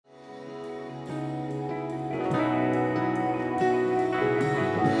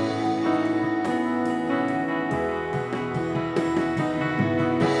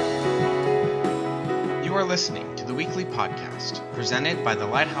listening to the weekly podcast presented by the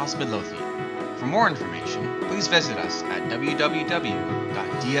Lighthouse Midlothian. For more information, please visit us at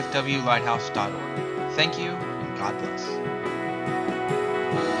www.dfwlighthouse.org. Thank you, and God bless.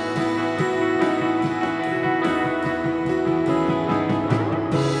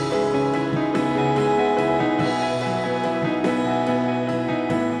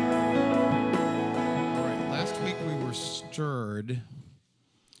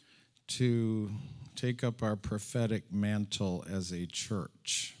 To take up our prophetic mantle as a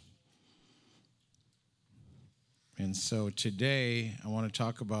church. And so today I want to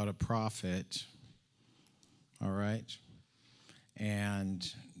talk about a prophet, all right? And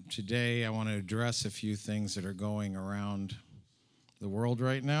today I want to address a few things that are going around the world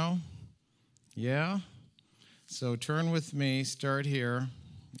right now. Yeah? So turn with me, start here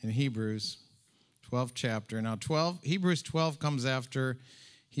in Hebrews 12th chapter. Now Hebrews 12 comes after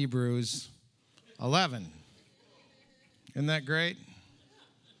Hebrews 11. Isn't that great?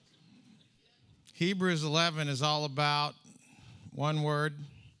 Hebrews 11 is all about one word.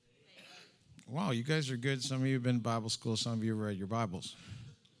 Wow, you guys are good. Some of you have been to Bible school. Some of you have read your Bibles.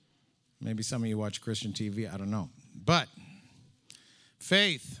 Maybe some of you watch Christian TV. I don't know. But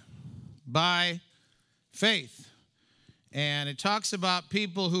faith, by faith. And it talks about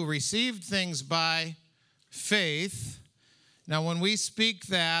people who received things by faith. Now, when we speak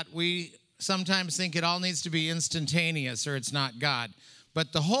that, we sometimes think it all needs to be instantaneous or it's not God.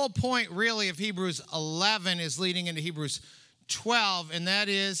 But the whole point, really, of Hebrews 11 is leading into Hebrews 12, and that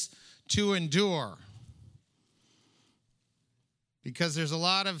is to endure. Because there's a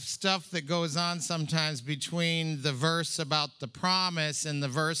lot of stuff that goes on sometimes between the verse about the promise and the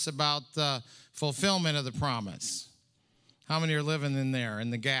verse about the fulfillment of the promise. How many are living in there,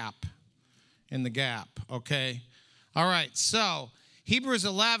 in the gap? In the gap, okay? All right, so Hebrews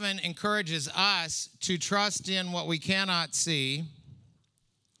 11 encourages us to trust in what we cannot see,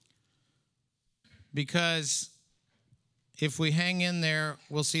 because if we hang in there,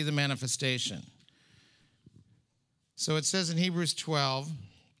 we'll see the manifestation. So it says in Hebrews 12,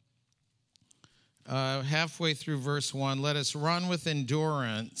 halfway through verse 1, let us run with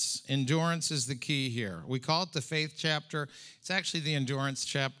endurance. Endurance is the key here. We call it the faith chapter. It's actually the endurance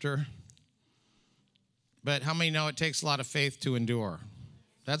chapter. But how many know it takes a lot of faith to endure?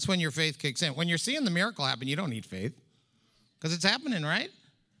 That's when your faith kicks in. When you're seeing the miracle happen, you don't need faith because it's happening, right?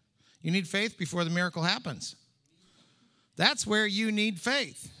 You need faith before the miracle happens. That's where you need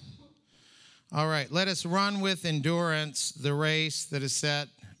faith. All right, let us run with endurance the race that is set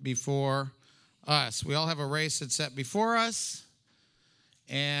before us. We all have a race that's set before us,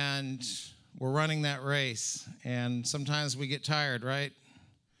 and we're running that race. And sometimes we get tired, right?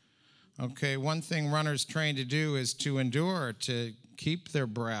 Okay, one thing runners train to do is to endure, to keep their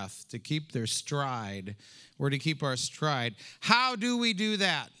breath, to keep their stride. We're to keep our stride. How do we do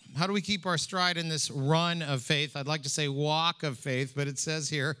that? How do we keep our stride in this run of faith? I'd like to say walk of faith, but it says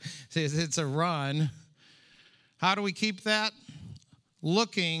here, it's a run. How do we keep that?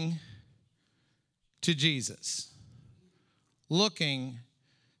 Looking to Jesus. Looking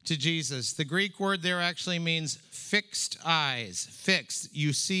to Jesus. The Greek word there actually means fixed eyes. Fixed.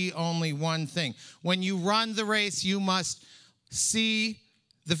 You see only one thing. When you run the race, you must see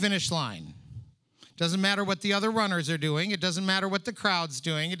the finish line. Doesn't matter what the other runners are doing. It doesn't matter what the crowd's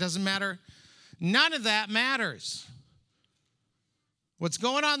doing. It doesn't matter. None of that matters. What's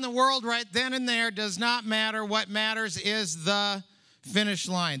going on in the world right then and there does not matter. What matters is the finish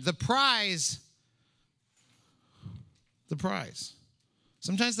line. The prize. The prize.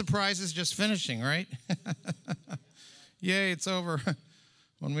 Sometimes the prize is just finishing, right? Yay, it's over.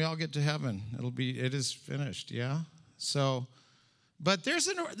 When we all get to heaven, it is finished, yeah? So, but there's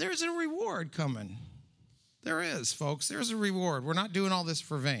a reward coming. There is, folks. There's a reward. We're not doing all this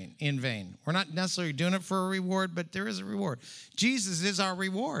in vain. We're not necessarily doing it for a reward, but there is a reward. Jesus is our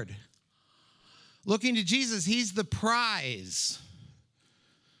reward. Looking to Jesus, he's the prize.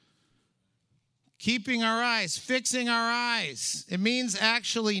 Keeping our eyes, fixing our eyes. It means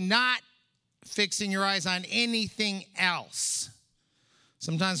actually not fixing your eyes on anything else.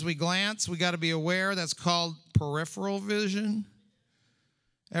 Sometimes we glance. We got to be aware. That's called peripheral vision.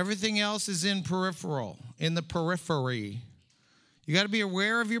 Everything else is in the periphery. You got to be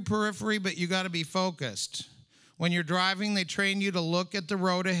aware of your periphery, but you got to be focused. When you're driving, they train you to look at the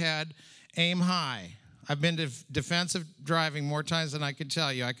road ahead, aim high. I've been to defensive driving more times than I could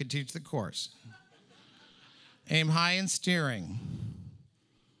tell you. I could teach the course. Aim high in steering.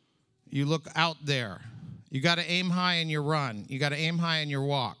 You look out there. You got to aim high in your run. You got to aim high in your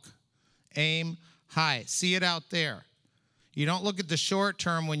walk. Aim high. See it out there. You don't look at the short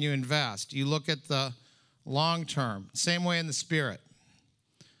term when you invest. You look at the long term. Same way in the Spirit.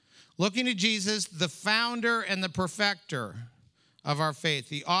 Looking to Jesus, the founder and the perfecter of our faith,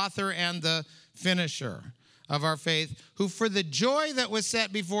 the author and the finisher of our faith, who for the joy that was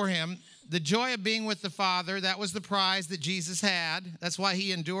set before him, the joy of being with the Father, that was the prize that Jesus had. That's why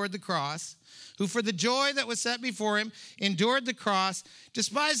he endured the cross. Who for the joy that was set before him endured the cross,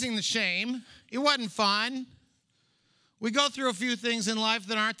 despising the shame. It wasn't fun. We go through a few things in life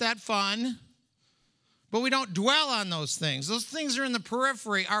that aren't that fun, but we don't dwell on those things. Those things are in the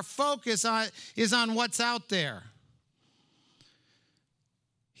periphery. Our focus is on what's out there.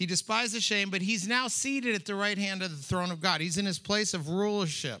 He despised the shame, but he's now seated at the right hand of the throne of God. He's in his place of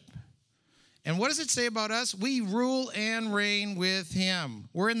rulership. And what does it say about us? We rule and reign with him.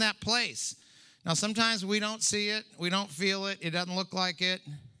 We're in that place. Now, sometimes we don't see it. We don't feel it. It doesn't look like it.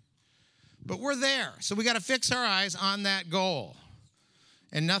 But we're there. So we got to fix our eyes on that goal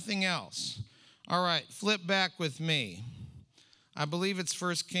and nothing else. All right, flip back with me. I believe it's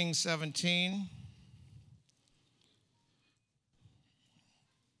 1 Kings 17.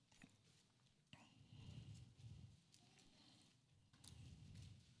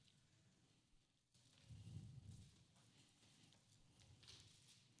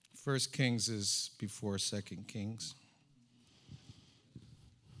 First Kings is before 2 Kings.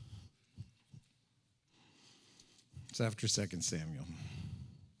 It's after 2 Samuel.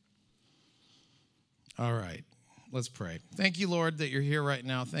 All right, let's pray. Thank you, Lord, that you're here right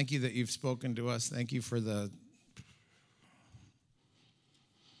now. Thank you that you've spoken to us. Thank you for the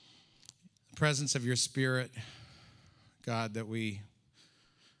presence of your Spirit, God, that we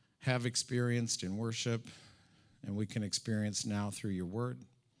have experienced in worship and we can experience now through your word.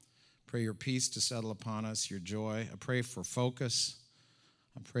 Pray your peace to settle upon us, your joy. I pray for focus.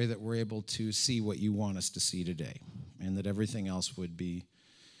 I pray that we're able to see what you want us to see today and that everything else would be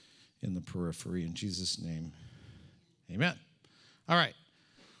in the periphery. In Jesus' name, amen. All right.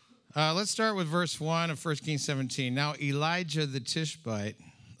 Let's start with verse 1 of 1 Kings 17. Now Elijah the Tishbite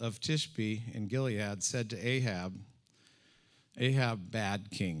of Tishbe in Gilead said to Ahab, bad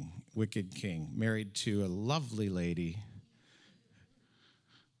king, wicked king, married to a lovely lady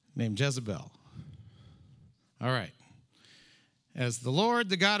named Jezebel. All right. As the Lord,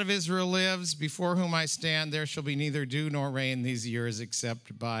 the God of Israel lives, before whom I stand, there shall be neither dew nor rain these years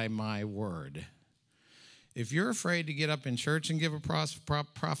except by my word. If you're afraid to get up in church and give a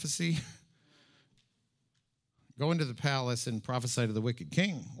prophecy, go into the palace and prophesy to the wicked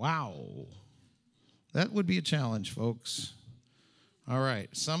king. Wow. That would be a challenge, folks. All right.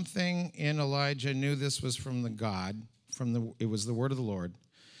 Something in Elijah knew this was from the God. It was the word of the Lord.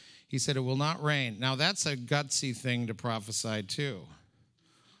 He said, it will not rain. Now, that's a gutsy thing to prophesy, too.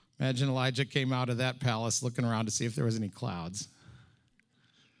 Imagine Elijah came out of that palace looking around to see if there was any clouds.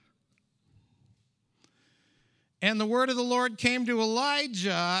 And the word of the Lord came to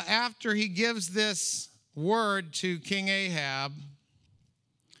Elijah after he gives this word to King Ahab.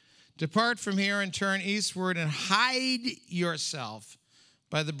 Depart from here and turn eastward and hide yourself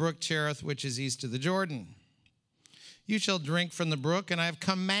by the brook Cherith, which is east of the Jordan. You shall drink from the brook, and I have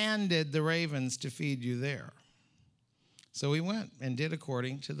commanded the ravens to feed you there. So he went and did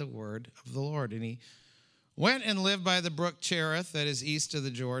according to the word of the Lord. And he went and lived by the brook Cherith, that is east of the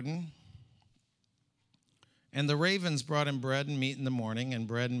Jordan. And the ravens brought him bread and meat in the morning, and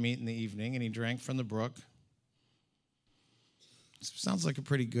bread and meat in the evening, and he drank from the brook. Sounds like a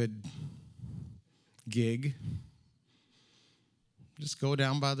pretty good gig. Just go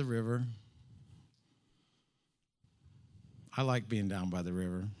down by the river. I like being down by the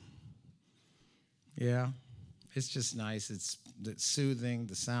river. Yeah, it's just nice. It's soothing,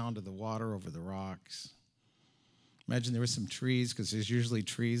 the sound of the water over the rocks. Imagine there were some trees, because there's usually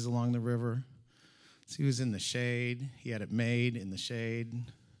trees along the river. So he was in the shade. He had it made in the shade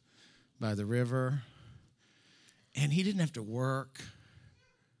by the river. And he didn't have to work.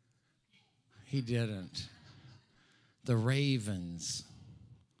 He didn't. The ravens.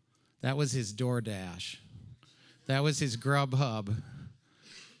 That was his DoorDash. That was his Grubhub.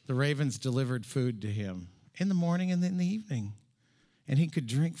 The ravens delivered food to him in the morning and in the evening. And he could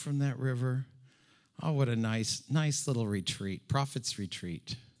drink from that river. Oh, what a nice little retreat, prophet's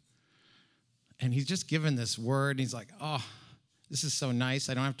retreat. And he's just given this word, and he's like, oh, this is so nice.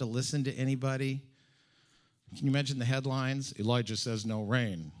 I don't have to listen to anybody. Can you imagine the headlines? Elijah says no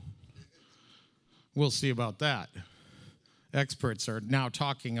rain. We'll see about that. Experts are now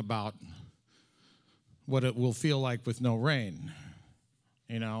talking about what it will feel like with no rain.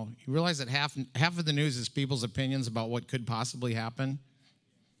 You know, you realize that half of the news is people's opinions about what could possibly happen?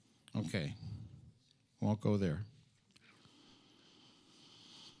 Okay, won't go there.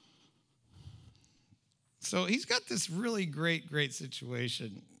 So he's got this really great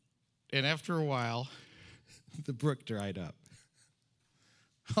situation. And after a while, the brook dried up.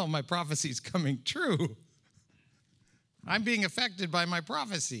 Oh, my prophecy's coming true. I'm being affected by my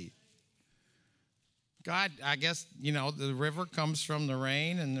prophecy. God, I guess, the river comes from the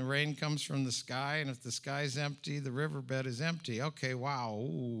rain, and the rain comes from the sky, and if the sky's empty, the riverbed is empty. Okay, wow.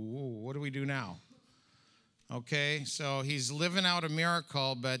 Ooh, what do we do now? Okay, so he's living out a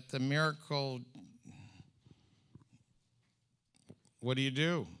miracle, but the miracle, what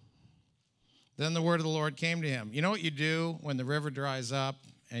do? Then the word of the Lord came to him. You know what you do when the river dries up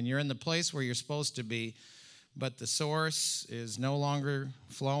and you're in the place where you're supposed to be, but the source is no longer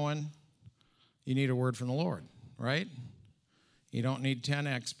flowing? You need a word from the Lord, right? You don't need 10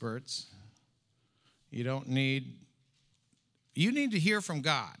 experts. You need to hear from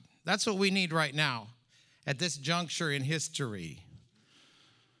God. That's what we need right now at this juncture in history.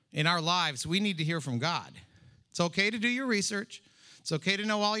 In our lives, we need to hear from God. It's okay to do your research. It's okay to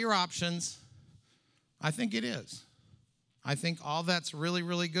know all your options. I think it is. I think all that's really,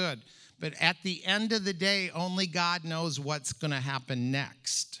 really good. But at the end of the day, only God knows what's going to happen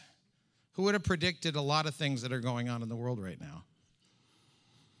next. Who would have predicted a lot of things that are going on in the world right now?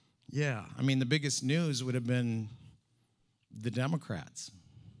 Yeah, the biggest news would have been the Democrats.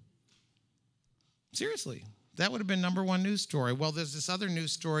 Seriously, that would have been number one news story. Well, there's this other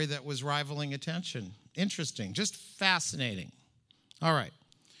news story that was rivaling attention. Interesting, just fascinating. All right.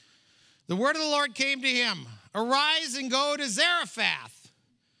 The word of the Lord came to him. Arise and go to Zarephath,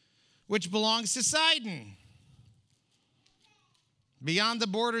 which belongs to Sidon, beyond the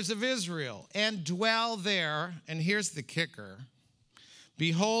borders of Israel, and dwell there. And here's the kicker.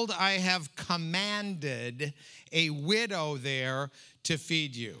 Behold, I have commanded a widow there to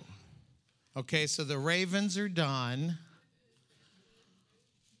feed you. Okay, so the ravens are done.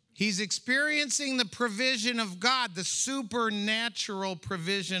 He's experiencing the provision of God, the supernatural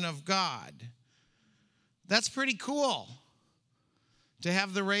provision of God. That's pretty cool. To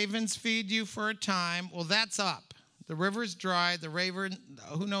have the ravens feed you for a time, well, that's up. The river's dry.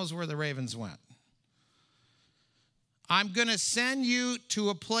 Who knows where the ravens went? I'm going to send you to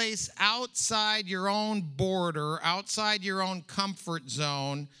a place outside your own border, outside your own comfort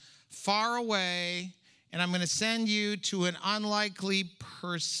zone, far away, and I'm going to send you to an unlikely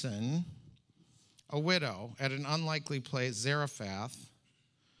person, a widow, at an unlikely place, Zarephath,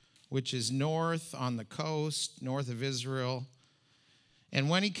 which is north on the coast, north of Israel. And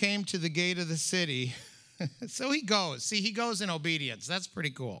when he came to the gate of the city, so he goes. See, he goes in obedience. That's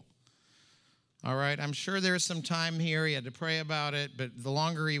pretty cool. All right, I'm sure there's some time here. He had to pray about it, but the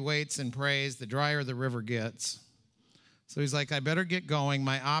longer he waits and prays, the drier the river gets. So he's like, I better get going.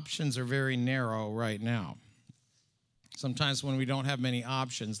 My options are very narrow right now. Sometimes when we don't have many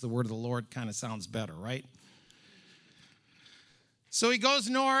options, the word of the Lord kind of sounds better, right? So he goes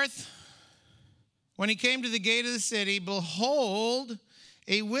north. When he came to the gate of the city, behold,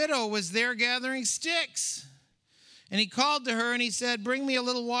 a widow was there gathering sticks. And he called to her and he said, bring me a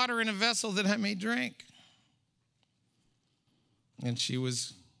little water in a vessel that I may drink. And she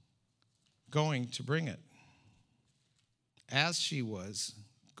was going to bring it. As she was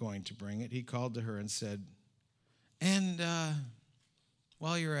going to bring it, he called to her and said, and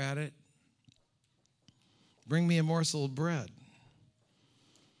while you're at it, bring me a morsel of bread.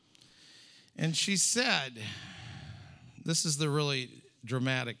 And she said, this is the really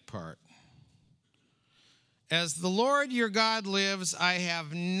dramatic part. As the Lord your God lives, I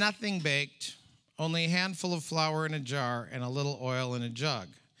have nothing baked, only a handful of flour in a jar and a little oil in a jug.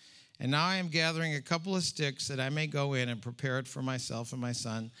 And now I am gathering a couple of sticks that I may go in and prepare it for myself and my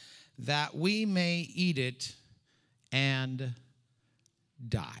son, that we may eat it and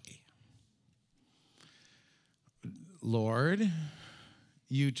die. Lord,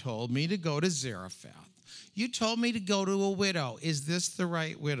 you told me to go to Zarephath. You told me to go to a widow. Is this the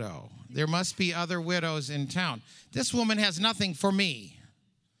right widow? There must be other widows in town. This woman has nothing for me.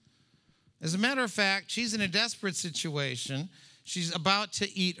 As a matter of fact, she's in a desperate situation. She's about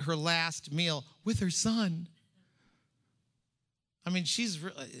to eat her last meal with her son.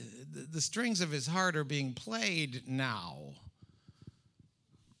 The strings of his heart are being played now.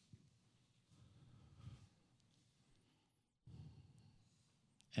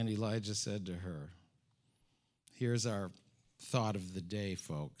 And Elijah said to her, here's our thought of the day,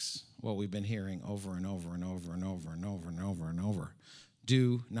 folks, what we've been hearing over and over and over and over and over and over and over.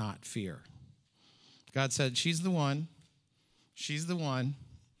 Do not fear. God said, she's the one. She's the one.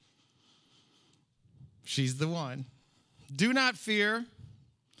 She's the one. Do not fear.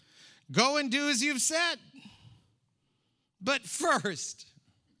 Go and do as you've said. But first,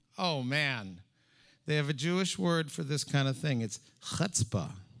 oh man, They have a Jewish word for this kind of thing. It's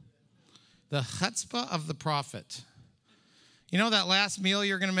chutzpah. The chutzpah of the prophet. You know that last meal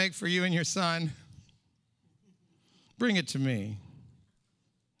you're going to make for you and your son? Bring it to me.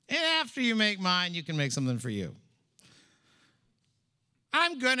 And after you make mine, you can make something for you.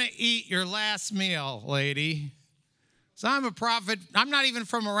 I'm going to eat your last meal, lady. So I'm a prophet. I'm not even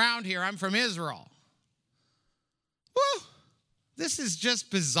from around here. I'm from Israel. Woo! This is just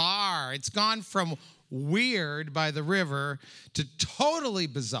bizarre. It's gone from weird by the river to totally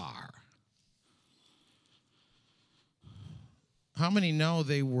bizarre. How many know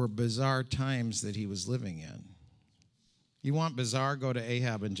they were bizarre times that he was living in? You want bizarre? Go to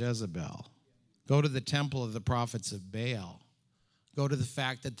Ahab and Jezebel. Go to the temple of the prophets of Baal. Go to the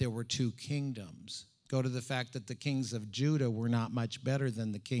fact that there were two kingdoms. Go to the fact that the kings of Judah were not much better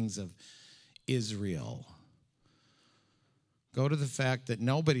than the kings of Israel. Go to the fact that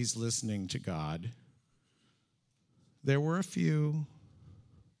nobody's listening to God. There were a few.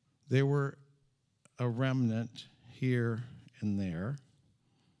 There were a remnant here and there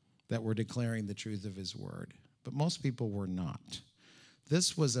that were declaring the truth of his word. But most people were not.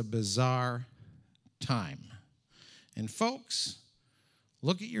 This was a bizarre time. And folks,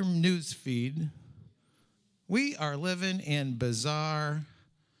 look at your news feed. We are living in bizarre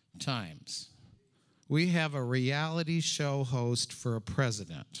times. We have a reality show host for a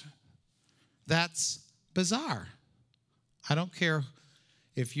president. That's bizarre. I don't care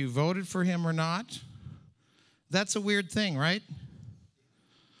if you voted for him or not. That's a weird thing, right?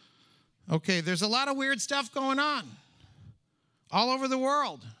 Okay, there's a lot of weird stuff going on all over the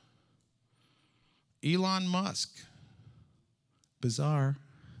world. Elon Musk, bizarre.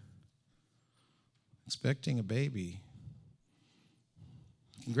 Expecting a baby.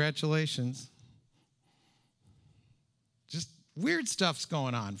 Congratulations. Just weird stuff's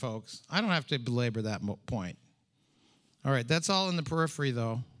going on, folks. I don't have to belabor that point. All right, that's all in the periphery,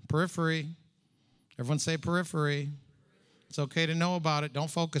 though. Periphery. Everyone say periphery. It's okay to know about it. Don't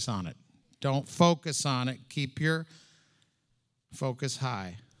focus on it. Don't focus on it. Keep your focus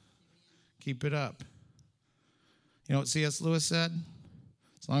high. Keep it up. You know what C.S. Lewis said?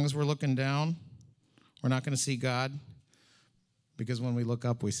 As long as we're looking down, we're not going to see God, because when we look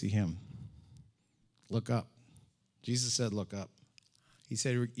up, we see him. Look up. Jesus said, look up. He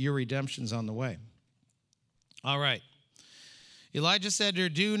said, your redemption's on the way. All right. Elijah said to her,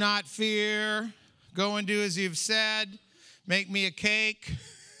 do not fear. Go and do as you've said. Make me a cake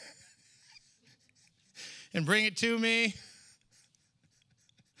and bring it to me.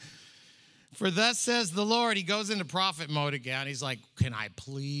 For thus says the Lord. He goes into prophet mode again. He's like, can I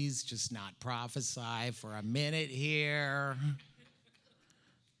please just not prophesy for a minute here?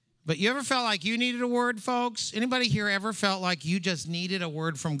 But you ever felt like you needed a word, folks? Anybody here ever felt like you just needed a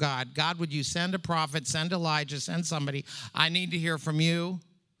word from God? God, would you send a prophet, send Elijah, send somebody? I need to hear from you.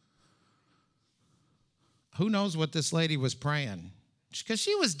 Who knows what this lady was praying? Because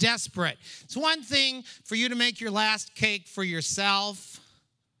she was desperate. It's one thing for you to make your last cake for yourself.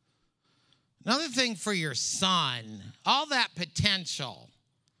 Another thing for your son. All that potential.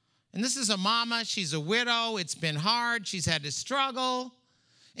 And this is a mama. She's a widow. It's been hard. She's had to struggle.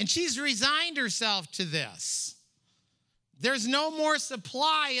 And she's resigned herself to this. There's no more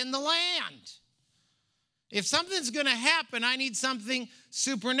supply in the land. If something's going to happen, I need something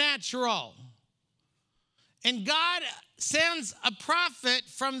supernatural. And God sends a prophet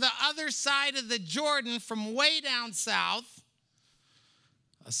from the other side of the Jordan, from way down south.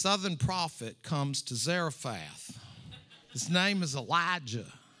 A southern prophet comes to Zarephath. His name is Elijah.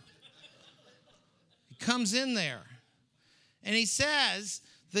 He comes in there, and he says,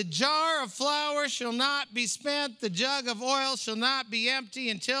 the jar of flour shall not be spent, the jug of oil shall not be empty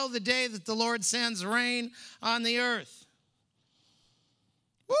until the day that the Lord sends rain on the earth.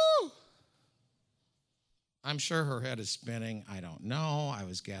 Woo! I'm sure her head is spinning. I don't know. I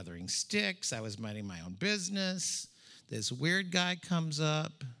was gathering sticks. I was minding my own business. This weird guy comes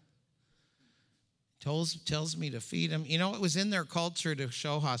up, tells me to feed him. You know, it was in their culture to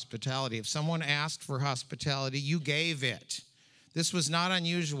show hospitality. If someone asked for hospitality, you gave it. This was not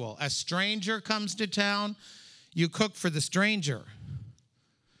unusual. A stranger comes to town, you cook for the stranger.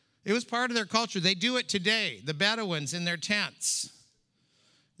 It was part of their culture. They do it today. The Bedouins in their tents.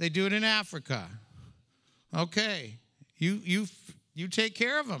 They do it in Africa. Okay, you take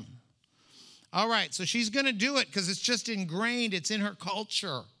care of them. All right, so she's going to do it because it's just ingrained. It's in her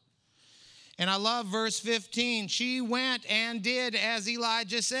culture. And I love verse 15. She went and did as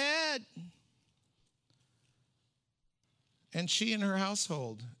Elijah said. And she and her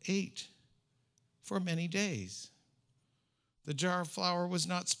household ate for many days. The jar of flour was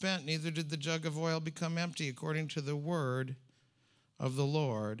not spent, neither did the jug of oil become empty, according to the word of the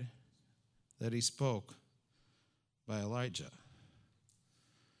Lord that he spoke by Elijah.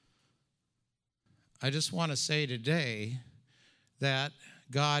 I just want to say today that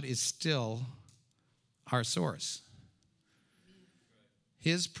God is still our source.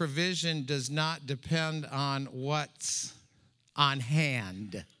 His provision does not depend on what's on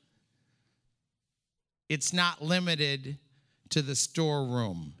hand. It's not limited to the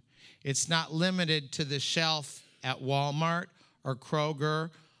storeroom. It's not limited to the shelf at Walmart or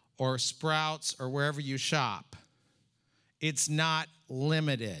Kroger or Sprouts or wherever you shop. It's not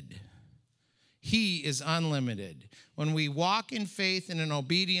limited. He is unlimited. When we walk in faith and in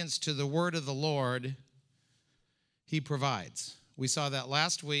obedience to the word of the Lord, he provides. We saw that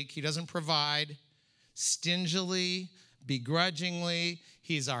last week. He doesn't provide stingily, begrudgingly.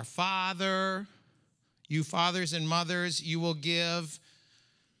 He's our Father. You fathers and mothers, you will give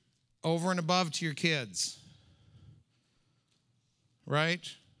over and above to your kids. Right?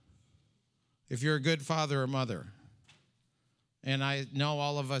 If you're a good father or mother. And I know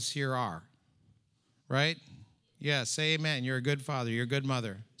all of us here are. Right? Yes, say amen. You're a good father. You're a good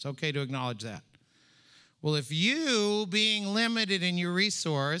mother. It's okay to acknowledge that. Well, if you, being limited in your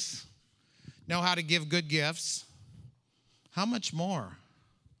resource, know how to give good gifts, how much more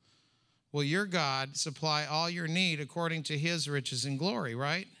will your God supply all your need according to his riches and glory,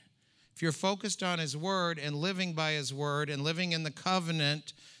 right? If you're focused on his word and living by his word and living in the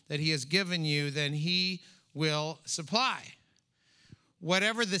covenant that he has given you, then he will supply.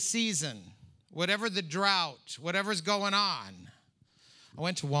 Whatever the season, whatever the drought, whatever's going on. I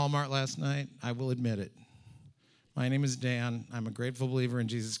went to Walmart last night. I will admit it. My name is Dan. I'm a grateful believer in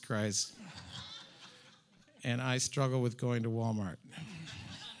Jesus Christ. And I struggle with going to Walmart.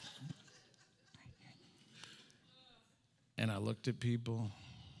 And I looked at people,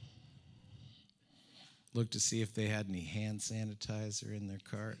 looked to see if they had any hand sanitizer in their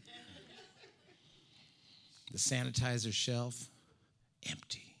cart. The sanitizer shelf,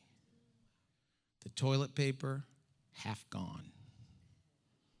 empty. The toilet paper, half gone.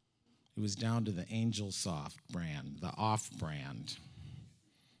 It was down to the Angel Soft brand, the off brand.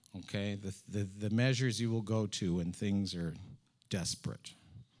 Okay, the measures you will go to when things are desperate.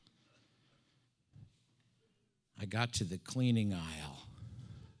 I got to the cleaning aisle.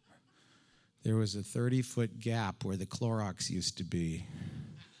 There was a 30-foot gap where the Clorox used to be.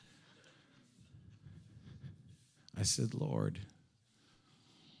 I said, Lord,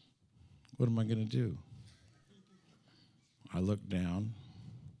 what am I going to do? I looked down.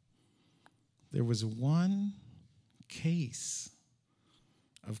 There was one case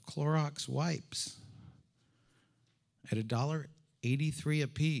of Clorox wipes at $1.83 a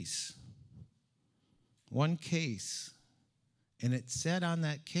piece. One case. And it said on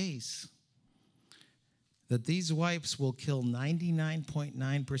that case that these wipes will kill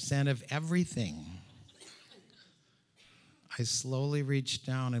 99.9% of everything. I slowly reached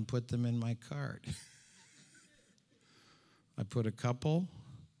down and put them in my cart. I put a couple,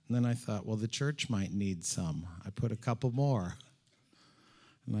 and then I thought, well, the church might need some. I put a couple more.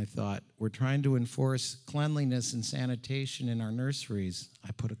 And I thought, we're trying to enforce cleanliness and sanitation in our nurseries.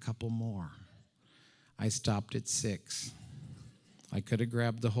 I put a couple more. I stopped at 6. I could have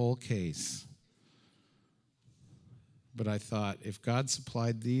grabbed the whole case. But I thought, if God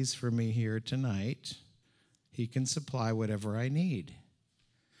supplied these for me here tonight, he can supply whatever I need.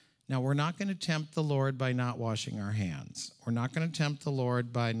 Now, we're not going to tempt the Lord by not washing our hands. We're not going to tempt the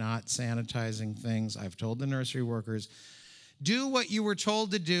Lord by not sanitizing things. I've told the nursery workers, do what you were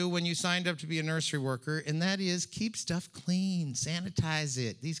told to do when you signed up to be a nursery worker, and that is keep stuff clean, sanitize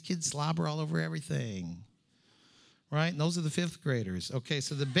it. These kids slobber all over everything, right? And those are the 5th graders. Okay,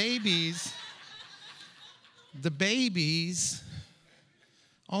 so the babies,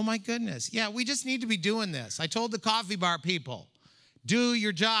 oh my goodness. Yeah, we just need to be doing this. I told the coffee bar people, do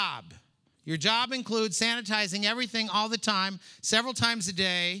your job. Your job includes sanitizing everything all the time, several times a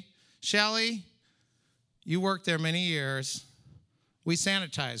day. Shelly, you worked there many years. We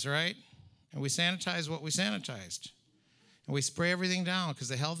sanitize, right? And we sanitize what we sanitized. And we spray everything down because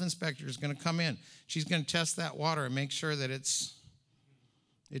the health inspector is going to come in. She's going to test that water and make sure that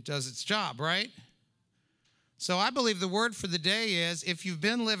it does its job, right? So I believe the word for the day is, if you've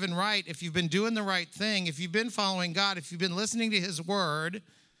been living right, if you've been doing the right thing, if you've been following God, if you've been listening to his word,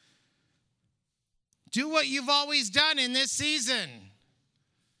 do what you've always done in this season.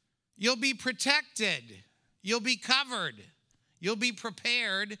 You'll be protected. You'll be covered. You'll be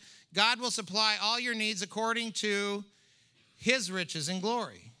prepared. God will supply all your needs according to his riches and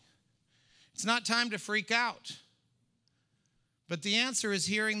glory. It's not time to freak out. But the answer is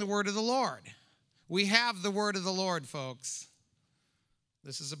hearing the word of the Lord. We have the word of the Lord, folks.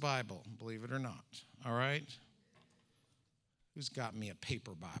 This is a Bible, believe it or not. All right? Who's got me a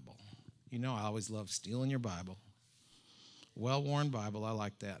paper Bible? You know I always love stealing your Bible. Well-worn Bible, I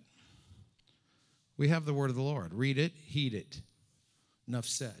like that. We have the word of the Lord. Read it, heed it. Enough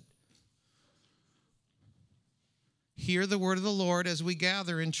said. Hear the word of the Lord as we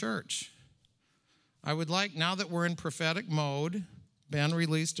gather in church. I would like, now that we're in prophetic mode, Ben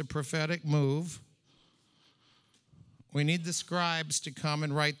released a prophetic move. We need the scribes to come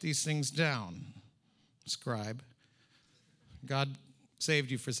and write these things down. Scribe. God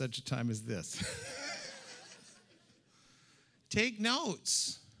saved you for such a time as this. Take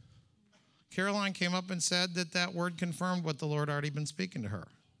notes. Caroline came up and said that word confirmed what the Lord already been speaking to her.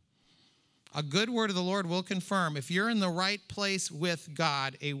 A good word of the Lord will confirm. If you're in the right place with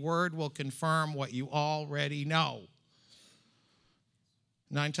God, a word will confirm what you already know.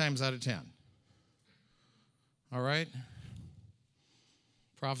 9 times out of 10. All right?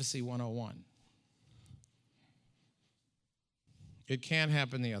 Prophecy 101. It can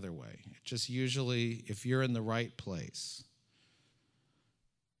happen the other way. Just usually if you're in the right place.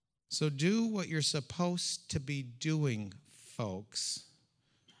 So do what you're supposed to be doing, folks.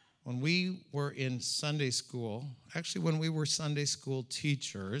 When we were in Sunday school, actually when we were Sunday school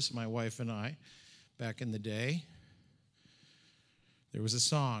teachers, my wife and I, back in the day, there was a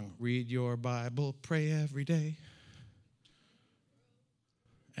song, read your Bible, pray every day,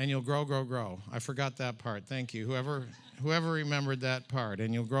 and you'll grow, grow, grow. I forgot that part. Thank you. Whoever remembered that part,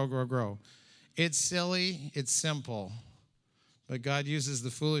 and you'll grow, grow, grow. It's silly. It's simple. But God uses the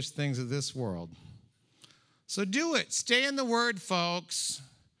foolish things of this world. So do it. Stay in the Word, folks.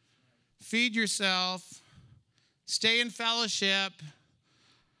 Feed yourself. Stay in fellowship.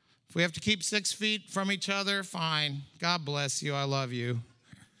 If we have to keep 6 feet from each other, fine. God bless you. I love you.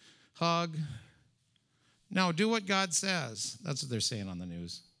 Hug. No, do what God says. That's what they're saying on the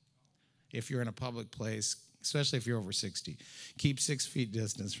news. If you're in a public place, especially if you're over 60, keep 6 feet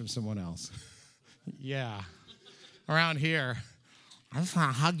distance from someone else. Yeah. Around here, I just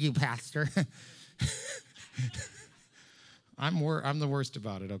want to hug you, Pastor. I'm the worst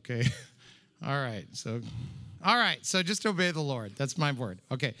about it, okay? All right, so just obey the Lord. That's my word.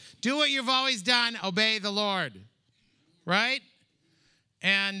 Okay, do what you've always done. Obey the Lord, right?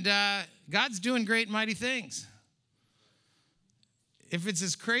 And God's doing great and mighty things. If it's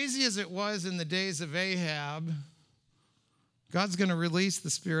as crazy as it was in the days of Ahab, God's going to release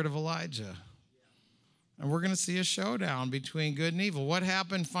the spirit of Elijah. And we're going to see a showdown between good and evil. What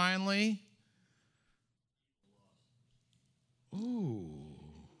happened finally? Ooh,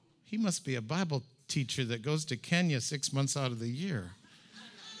 he must be a Bible teacher that goes to Kenya 6 months out of the year.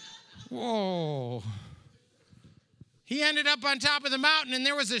 Whoa. He ended up on top of the mountain, and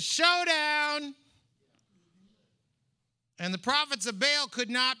there was a showdown. And the prophets of Baal could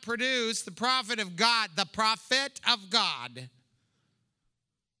not produce the prophet of God.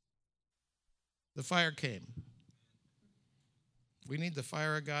 The fire came. We need the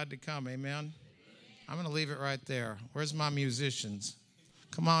fire of God to come, amen? I'm going to leave it right there. Where's my musicians?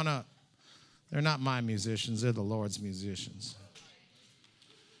 Come on up. They're not my musicians. They're the Lord's musicians.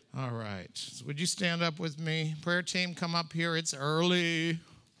 All right. So would you stand up with me? Prayer team, come up here. It's early.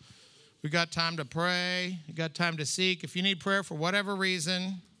 We got time to pray. We got time to seek. If you need prayer for whatever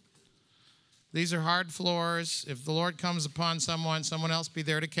reason, these are hard floors. If the Lord comes upon someone else be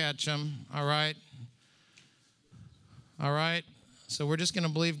there to catch them. All right? All right? So we're just going to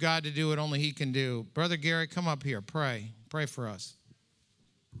believe God to do what only he can do. Brother Gary, come up here. Pray. Pray for us.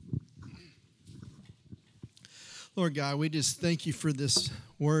 Lord God, we just thank you for this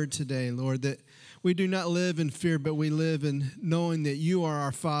word today, Lord, that we do not live in fear, but we live in knowing that you are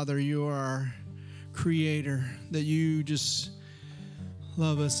our Father, you are our Creator, that you just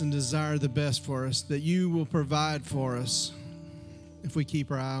love us and desire the best for us, that you will provide for us if we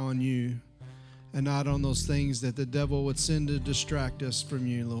keep our eye on you and not on those things that the devil would send to distract us from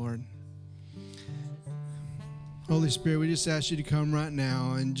you, Lord. Holy Spirit, we just ask you to come right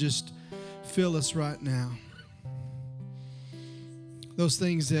now and just fill us right now. Those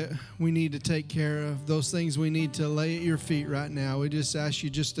things that we need to take care of, those things we need to lay at your feet right now, we just ask you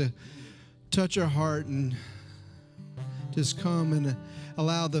just to touch our heart and just come and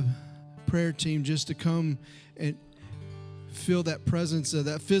allow the prayer team just to come and feel that presence,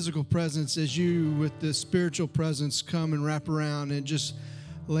 that physical presence, as you with the spiritual presence come and wrap around and just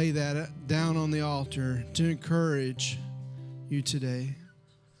lay that down on the altar to encourage you today.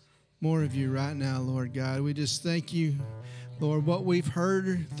 More of you right now, Lord God. We just thank you, Lord, what we've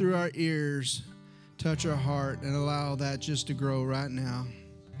heard through our ears touch our heart and allow that just to grow right now.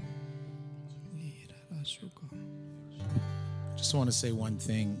 Just want to say one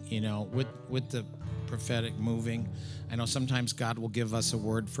thing, with the prophetic moving, I know sometimes God will give us a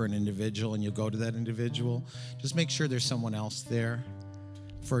word for an individual and you'll go to that individual. Just make sure there's someone else there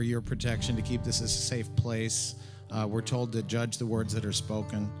for your protection, to keep this as a safe place. We're told to judge the words that are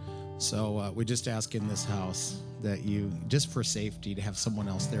spoken. So we just ask in this house that you, just for safety, to have someone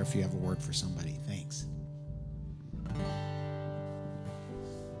else there if you have a word for somebody. Thanks.